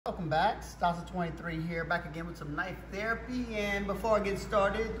welcome back. Stasa23 here, back again with some knife therapy. And before I get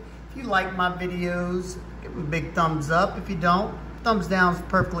started, if you like my videos, give them a big thumbs up. If you don't, thumbs down is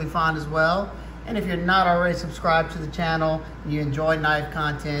perfectly fine as well. And if you're not already subscribed to the channel and you enjoy knife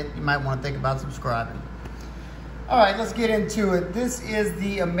content, you might want to think about subscribing. All right, let's get into it. This is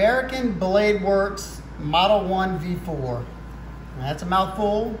the American Blade Works Model 1 V4. Now, that's a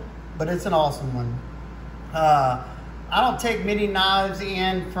mouthful, but it's an awesome one. I don't take many knives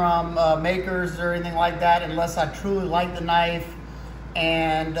in from makers or anything like that unless I truly like the knife.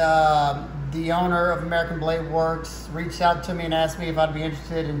 And the owner of American Blade Works reached out to me and asked me if I'd be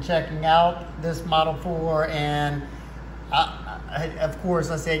interested in checking out this Model 4. And of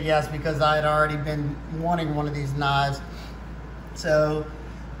course I said yes, because I had already been wanting one of these knives. So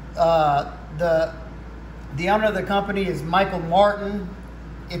the owner of the company is Michael Martin.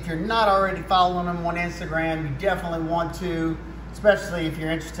 If you're not already following him on Instagram, you definitely want to, especially if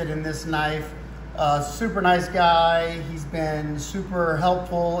you're interested in this knife. Super nice guy. He's been super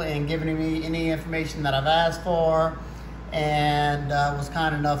helpful in giving me any information that I've asked for, and was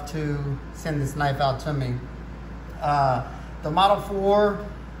kind enough to send this knife out to me. The Model 4,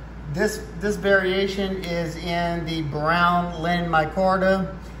 this variation is in the brown linen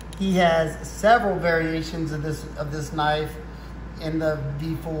micarta. He has several variations of this knife in the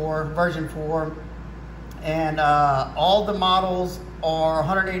V4, version 4. And all the models are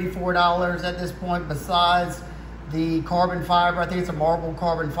 $184 at this point, besides the carbon fiber. I think it's a marble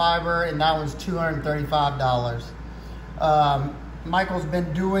carbon fiber, and that one's $235. Michael's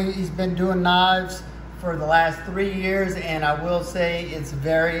been doing knives for the last 3 years, and I will say it's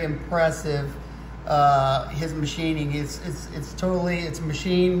very impressive. His machining, it's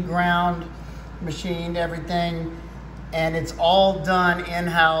machine ground, machined everything, and it's all done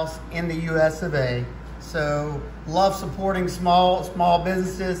in-house in the US of A. So love supporting small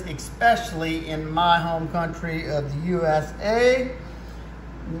businesses, especially in my home country of the USA.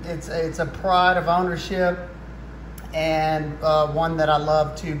 It's a pride of ownership, and one that I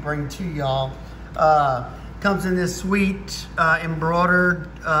love to bring to y'all. Comes in this sweet embroidered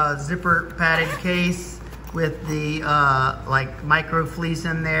zipper padded case with the like micro fleece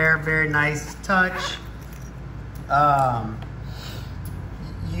in there. Very nice touch.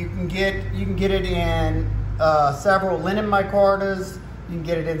 You can get it in several linen micartas. You can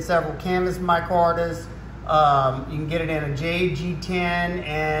get it in several canvas micartas. You can get it in a jade G10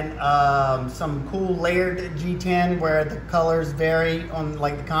 and some cool layered G10 where the colors vary on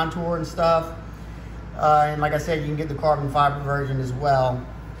like the contour and stuff. And like I said, you can get the carbon fiber version as well.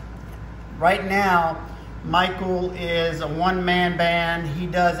 Right now, Michael is a one-man band. He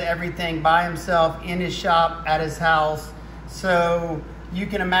does everything by himself in his shop, at his house. So you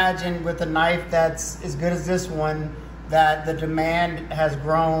can imagine with a knife that's as good as this one, that the demand has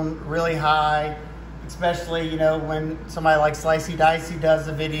grown really high, especially, you know, when somebody like Slicey Dicey does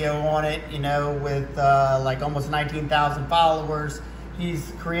a video on it, you know, with like almost 19,000 followers.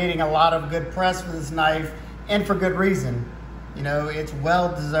 He's creating a lot of good press for this knife, and for good reason. You know, it's well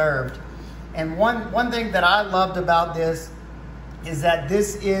deserved. And one thing that I loved about this is that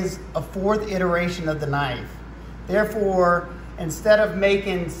this is a 4th iteration of the knife. Therefore, instead of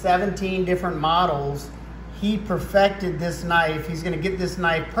making 17 different models, he perfected this knife. He's going to get this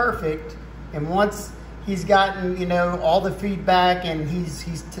knife perfect, and once he's gotten, you know, all the feedback and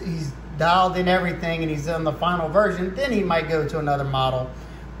he's dialed in everything and he's on the final version, then he might go to another model.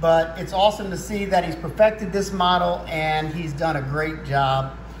 But it's awesome to see that he's perfected this model, and he's done a great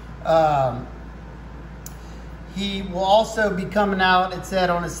job. He will also be coming out, it said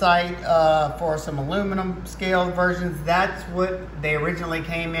on his site, for some aluminum scale versions. That's what they originally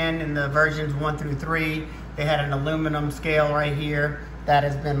came in the versions 1 through 3. They had an aluminum scale right here that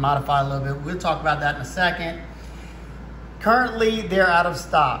has been modified a little bit. We'll talk about that in a second. Currently, they're out of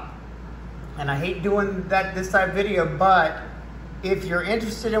stock. And I hate doing this type of video, but if you're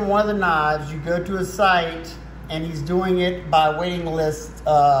interested in one of the knives, you go to a site, and he's doing it by waiting list.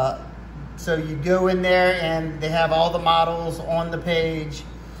 So you go in there, and they have all the models on the page,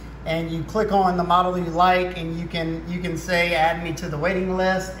 and you click on the model you like, and you can say add me to the waiting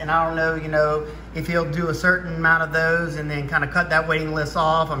list. And I don't know, you know, if he'll do a certain amount of those and then kind of cut that waiting list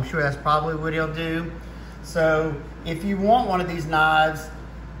off. I'm sure that's probably what he'll do. So if you want one of these knives,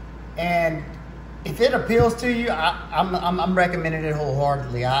 and if it appeals to you, I'm recommending it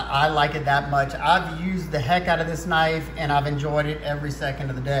wholeheartedly. I like it that much. I've used the heck out of this knife, and I've enjoyed it every second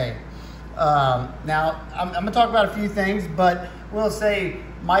of the day. Now, I'm going to talk about a few things, but we'll say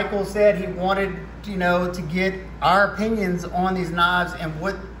Michael said he wanted, you know, to get our opinions on these knives and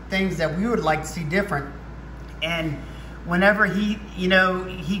what things that we would like to see different. And whenever he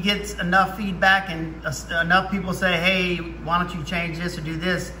gets enough feedback and enough people say, hey, why don't you change this or do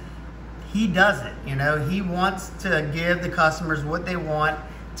this, he does it. He wants to give the customers what they want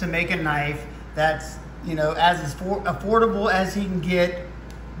to make a knife that's, as affordable as he can get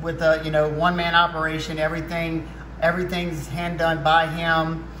with a, one-man operation. Everything's hand done by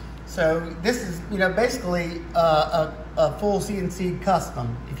him. So this is, basically a full CNC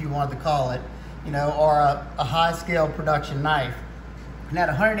custom, if you wanted to call it, or a high-scale production knife. And at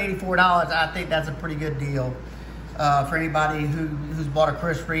 $184, I think that's a pretty good deal for anybody who's bought a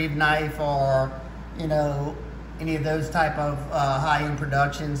Chris Reeve knife, or, any of those type of high-end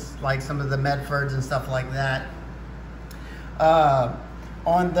productions, like some of the Medfords and stuff like that.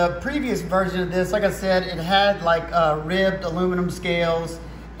 On the previous version of this, like I said, it had like ribbed aluminum scales,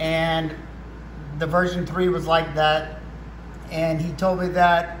 and the version 3 was like that. And he told me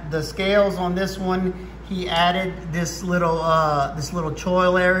that the scales on this one, he added this little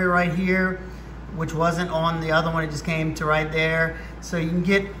choil area right here, which wasn't on the other one. It just came to right there. So you can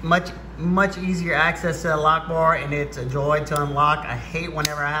get much easier access to the lock bar, and it's a joy to unlock. I hate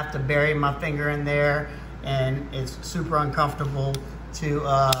whenever I have to bury my finger in there, and it's super uncomfortable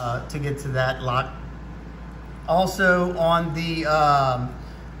to get to that lock. Also on the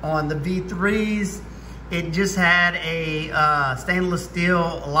V3s, it just had a stainless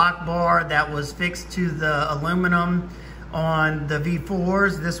steel lock bar that was fixed to the aluminum. On the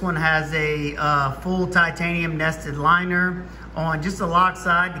V4s, this one has a full titanium nested liner on just the lock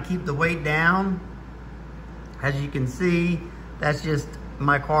side to keep the weight down. As you can see, that's just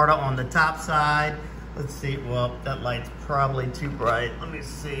micarta on the top side. Let's see, well, that light's probably too bright. Let me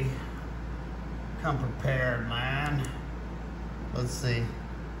see. Come prepared, man. Let's see.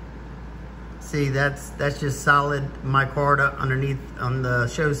 See, that's just solid micarta underneath on the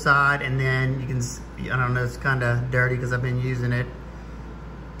show side, and then you can see, I don't know, it's kind of dirty because I've been using it.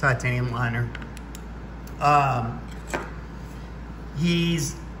 Titanium liner.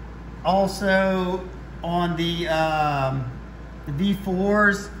 He's also on the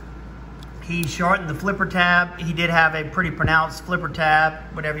V4s. He shortened the flipper tab. He did have a pretty pronounced flipper tab,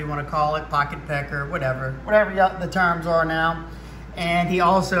 whatever you want to call it, pocket pecker, whatever the terms are now. And he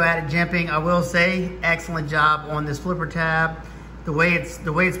also added jimping. I will say, excellent job on this flipper tab. The way it's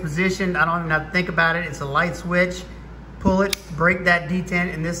positioned, I don't even have to think about it. It's a light switch. Pull it, break that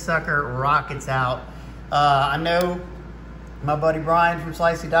detent, and this sucker rockets out. I know my buddy Brian from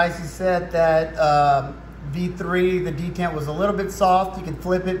Slicey Dicey said that V3, the detent was a little bit soft. You could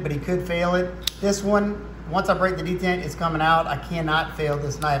flip it, but he could fail it. This one, once I break the detent, it's coming out. I cannot fail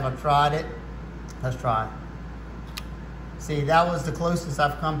this knife. I've tried it. Let's try. See, that was the closest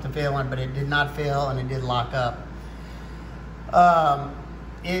I've come to failing, but it did not fail, and it did lock up.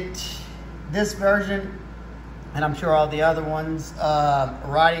 This version, and I'm sure all the other ones,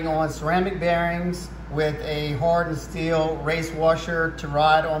 riding on ceramic bearings with a hardened steel race washer to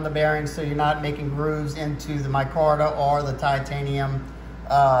ride on the bearings, so you're not making grooves into the micarta or the titanium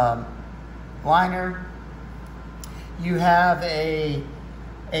liner. You have a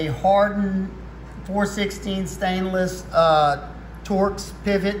hardened 4/16 stainless Torx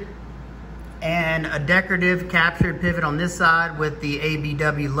pivot, and a decorative captured pivot on this side with the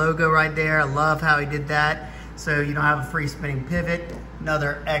ABW logo right there. I love how he did that, so you don't have a free spinning pivot.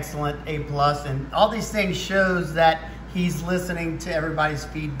 Another excellent A+, and all these things shows that he's listening to everybody's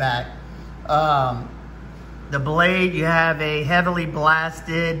feedback. The blade, you have a heavily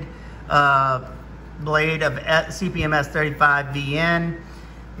blasted blade of CPMS 35 VN.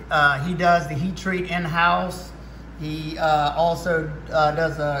 He does the heat treat in-house. He also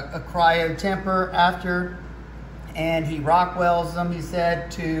does a cryo temper after, and he Rockwells them, he said,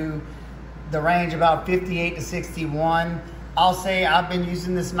 to the range about 58 to 61. I'll say I've been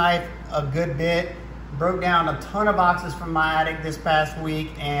using this knife a good bit. Broke down a ton of boxes from my attic this past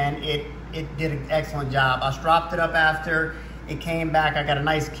week, and it did an excellent job. I stropped it up after it came back. I got a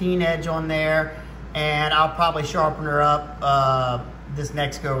nice keen edge on there, and I'll probably sharpen her up this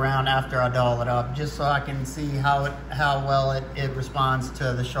next go round after I dull it up, just so I can see how well it responds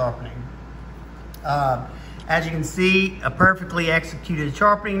to the sharpening. As you can see, a perfectly executed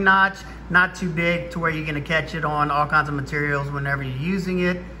sharpening notch, not too big to where you're gonna catch it on all kinds of materials whenever you're using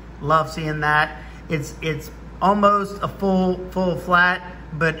it. Love seeing that. It's almost a full flat,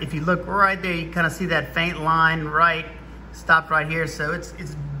 but if you look right there, you kind of see that faint line stopped right here. So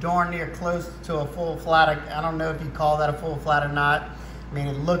it's darn near close to a full flat. I don't know if you call that a full flat or not. I mean,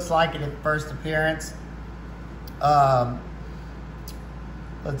 it looks like it at first appearance.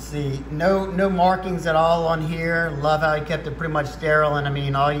 Let's see, no markings at all on here. Love how he kept it pretty much sterile, and I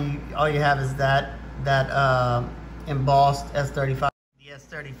mean, all you have is that embossed S35. The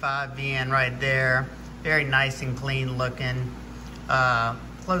S35 VN right there. Very nice and clean looking.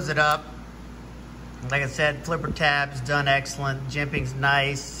 Close it up. Like I said, flipper tab's done excellent. Jimping's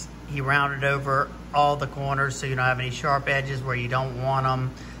nice. He rounded over all the corners so you don't have any sharp edges where you don't want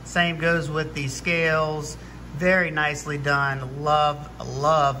them. Same goes with the scales. Very nicely done.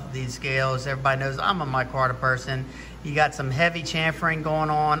 Love these scales. Everybody knows I'm a micarta person. You got some heavy chamfering going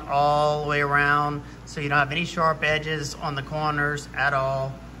on all the way around, so you don't have any sharp edges on the corners at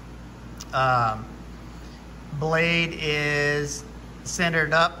all. Blade is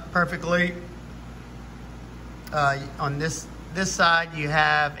centered up perfectly. On this side, you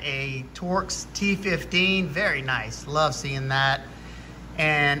have a Torx T15. Very nice. Love seeing that.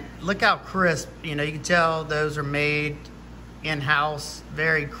 And look how crisp. You know, you can tell those are made in-house.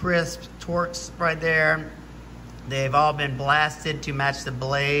 Very crisp Torx right there. They've all been blasted to match the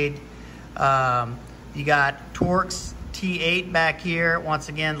blade. You got Torx T8 back here. Once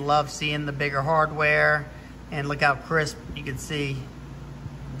again, love seeing the bigger hardware. And look how crisp you can see.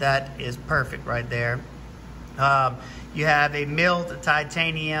 That is perfect right there. You have a milled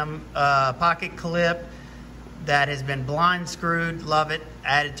titanium pocket clip that has been blind screwed. Love it.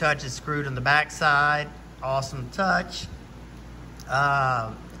 Added touch is screwed on the back side. Awesome touch.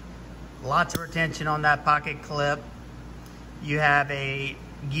 Lots of retention on that pocket clip. You have a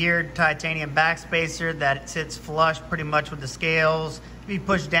geared titanium backspacer that sits flush pretty much with the scales. If you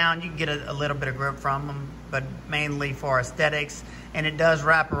push down, you can get a little bit of grip from them, but mainly for aesthetics. And it does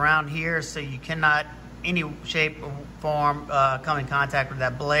wrap around here, so you cannot, any shape or form, come in contact with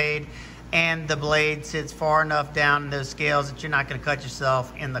that blade. And the blade sits far enough down in those scales that you're not going to cut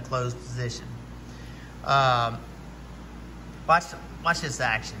yourself in the closed position. Watch this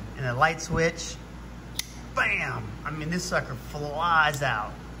action. And a light switch, bam! I mean, this sucker flies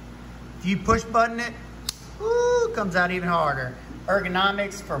out. If you push button it, woo, comes out even harder.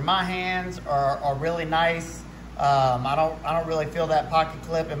 Ergonomics for my hands are really nice. I don't really feel that pocket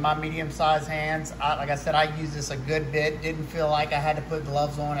clip in my medium-sized hands. Like I said, I use this a good bit. Didn't feel like I had to put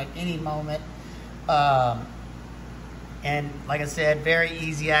gloves on at any moment. And like I said, very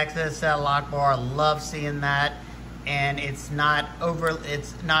easy access to that lock bar. Love seeing that. And it's not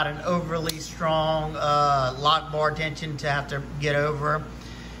an overly strong lock bar tension to have to get over.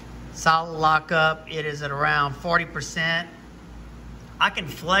 Solid lockup. It is at around 40%. I can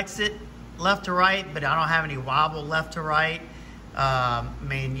flex it left to right, but I don't have any wobble left to right. I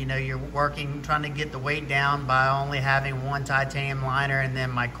mean, you know, you're trying to get the weight down by only having one titanium liner and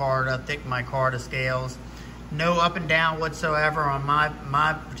then micarta, thick micarta scales. No up and down whatsoever on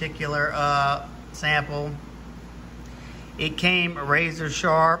my particular sample. It came razor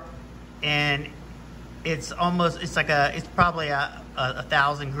sharp, and it's probably a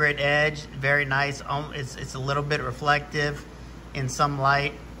 1,000 grit edge. Very nice. It's a little bit reflective in some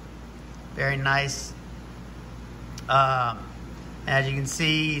light. Very nice. As you can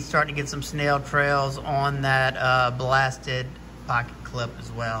see, starting to get some snail trails on that blasted pocket clip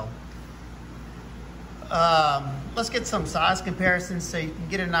as well. Let's get some size comparisons so you can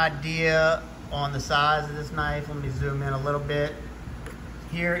get an idea on the size of this knife. Let me zoom in a little bit.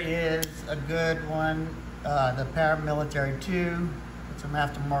 Here is a good one, the Paramilitary 2 with some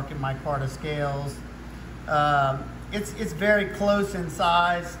aftermarket micarta scales. It's very close in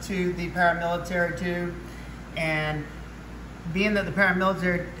size to the Paramilitary 2, and being that the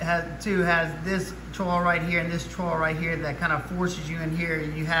Paramilitary 2 has this choil right here and this choil right here that kind of forces you in here,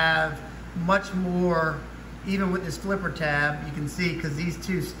 you have much more. Even with this flipper tab, you can see, because these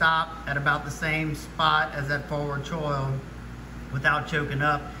two stop at about the same spot as that forward choil without choking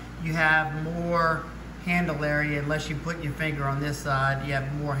up, you have more handle area. Unless you put your finger on this side, you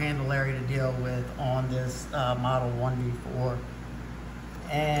have more handle area to deal with on this Model 1V4.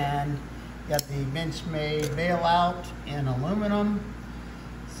 And you got the Benchmade bailout in aluminum.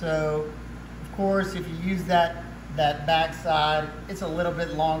 So, of course, if you use that back side, it's a little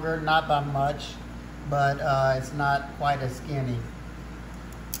bit longer, not by much, but it's not quite as skinny.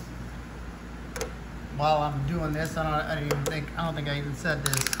 While I'm doing this, I don't think I even said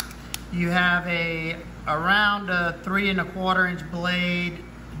this. You have around a 3 1/4 inch blade,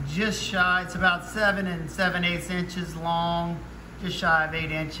 just shy. It's about 7 7/8 inches long, just shy of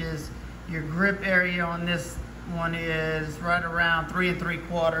 8 inches. Your grip area on this one is right around 3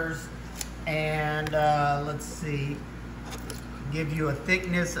 3/4. And let's see. Give you a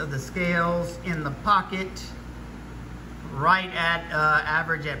thickness of the scales in the pocket, right at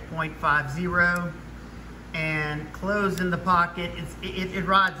average at 0.50, and closed in the pocket. It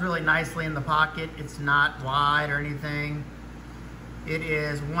rides really nicely in the pocket. It's not wide or anything. It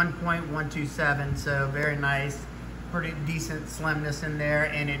is 1.127, so very nice. pretty decent slimness in there,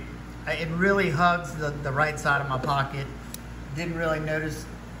 and it really hugs the right side of my pocket. Didn't really notice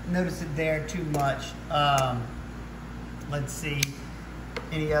it there too much. Let's see,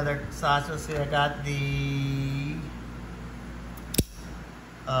 any other size? Let's see, I got the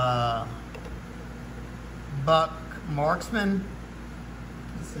Buck Marksman.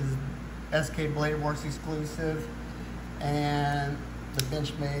 This is SK Blade Works exclusive, and the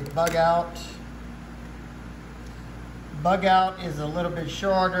Benchmade Bug Out. Bug Out is a little bit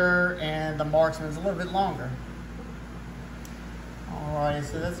shorter, and the Marksman is a little bit longer. Alright,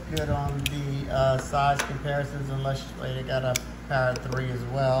 so that's good on the size comparisons, unless they got a Para 3 as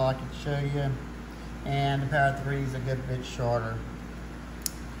well, I can show you. And the Para 3 is a good bit shorter.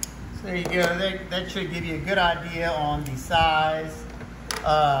 So there you go, that should give you a good idea on the size.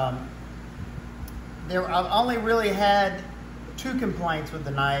 I've only really had 2 complaints with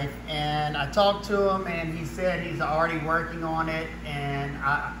the knife, and I talked to him and he said he's already working on it, and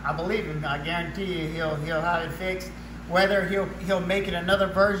I believe him. I guarantee you he'll have it fixed. Whether he'll make it another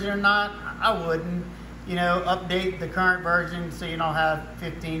version or not, I wouldn't. You know, update the current version so you don't have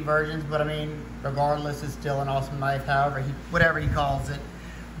 15 versions, but I mean, regardless, it's still an awesome knife, whatever he calls it.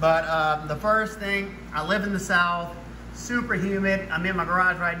 But the first thing, I live in the South, super humid. I'm in my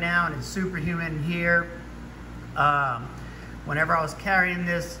garage right now and it's super humid in here. Whenever I was carrying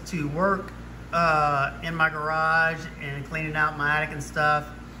this to work in my garage and cleaning out my attic and stuff,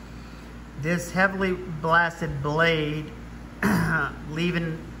 this heavily blasted blade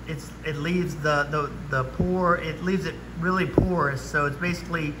it leaves it really porous, so it's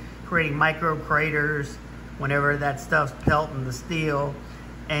basically creating micro craters whenever that stuff's pelting the steel.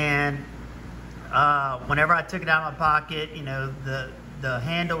 And whenever I took it out of my pocket, you know, the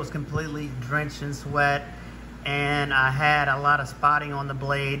handle was completely drenched in sweat, and I had a lot of spotting on the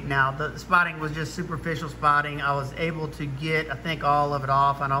blade. Now, the spotting was just superficial spotting. I was able to get, I think, all of it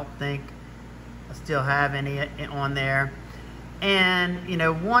off. I don't think I still have any on there. And, you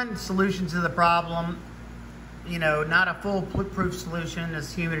know, one solution to the problem, you know, not a foolproof solution,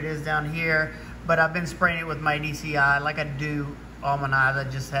 as humid it is down here, but I've been spraying it with my DCI like I do all my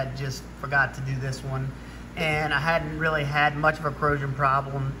knives. I just forgot to do this one. And I hadn't really had much of a corrosion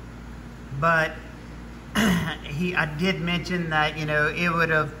problem. But I did mention that, you know, it would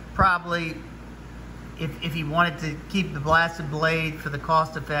have probably, if he wanted to keep the blasted blade for the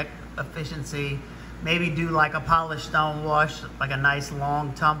cost efficiency, maybe do like a polished stone wash, like a nice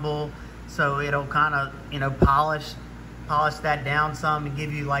long tumble, so it'll kind of, you know, polish that down some and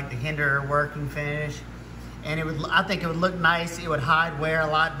give you like the Hinderer working finish. And I think it would look nice. It would hide wear a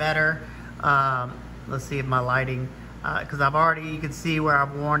lot better. Let's see if my lighting, because you can see where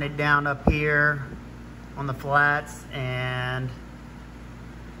I've worn it down up here on the flats, and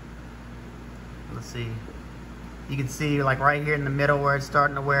let's see, you can see like right here in the middle where it's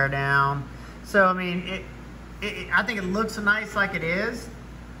starting to wear down. So I mean, I think it looks nice like it is,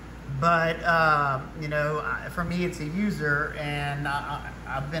 but you know, for me it's a user, and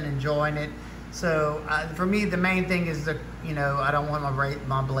I've been enjoying it. So for me, the main thing is you know, I don't want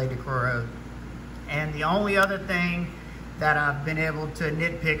my blade to corrode. And the only other thing that I've been able to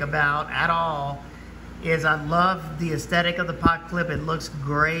nitpick about at all is I love the aesthetic of the pocket clip. It looks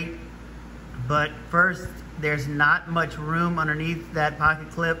great, but first, there's not much room underneath that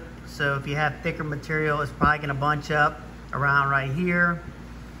pocket clip. So if you have thicker material, it's probably gonna bunch up around right here.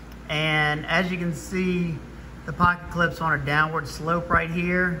 And as you can see, the pocket clip's on a downward slope right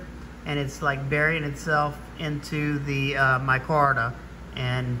here, and it's like burying itself into the micarta.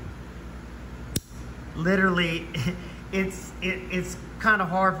 And literally, it's kind of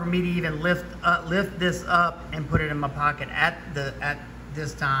hard for me to even lift this up and put it in my pocket at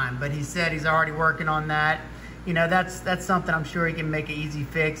this time. But he said he's already working on that. You know, that's something I'm sure he can make an easy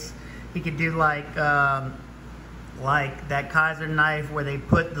fix. He could do like that Kizer knife where they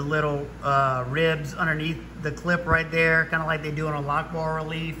put the little ribs underneath the clip right there, kind of like they do on a lock bar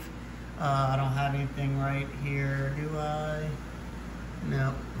relief. I don't have anything right here, do I? No,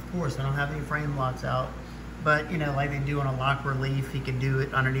 of course I don't have any frame locks out. But you know, like they do on a lock relief, he could do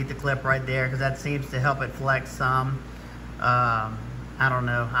it underneath the clip right there, because that seems to help it flex some. I don't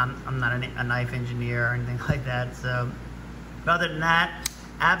know, I'm not a knife engineer or anything like that. So other than that,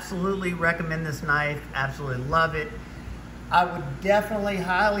 absolutely recommend this knife, absolutely love it. I would definitely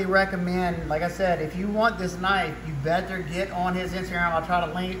highly recommend, like I said, if you want this knife, you better get on his Instagram.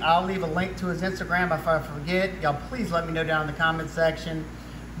 I'll leave a link to his Instagram if I forget. Y'all please let me know down in the comment section.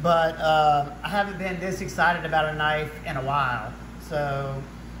 But I haven't been this excited about a knife in a while. So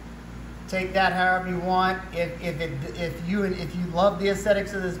take that however you want. If you love the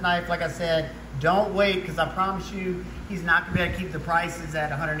aesthetics of this knife, like I said, Don't wait, because I promise you, he's not going to be able to keep the prices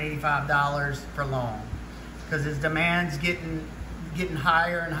at $185 for long, because his demand's getting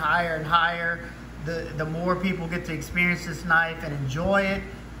higher and higher and higher. The more people get to experience this knife and enjoy it,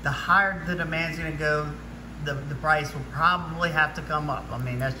 the higher the demand's going to go. The price will probably have to come up. I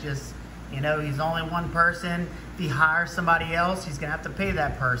mean, that's just, you know, he's only one person. If he hires somebody else, he's going to have to pay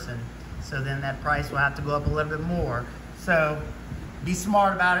that person. So then that price will have to go up a little bit more. So be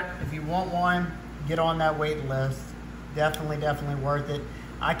smart about it. If you want one, get on that wait list. Definitely worth it.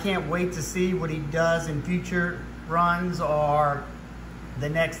 I can't wait to see what he does in future runs or the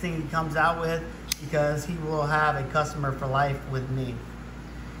next thing he comes out with, because he will have a customer for life with me.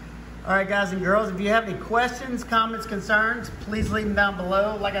 All right, guys and girls, if you have any questions, comments, concerns, please leave them down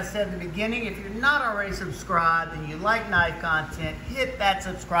below. Like I said in the beginning, if you're not already subscribed and you like knife content, hit that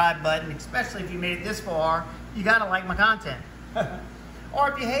subscribe button, especially if you made it this far. You gotta like my content.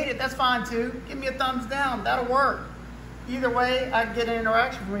 Or if you hate it, that's fine too. Give me a thumbs down, that'll work. Either way, I get an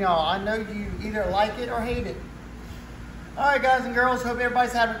interaction from y'all. I know you either like it or hate it. All right, guys and girls, hope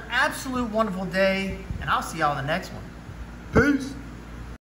everybody's having an absolute wonderful day, and I'll see y'all in the next one. Peace.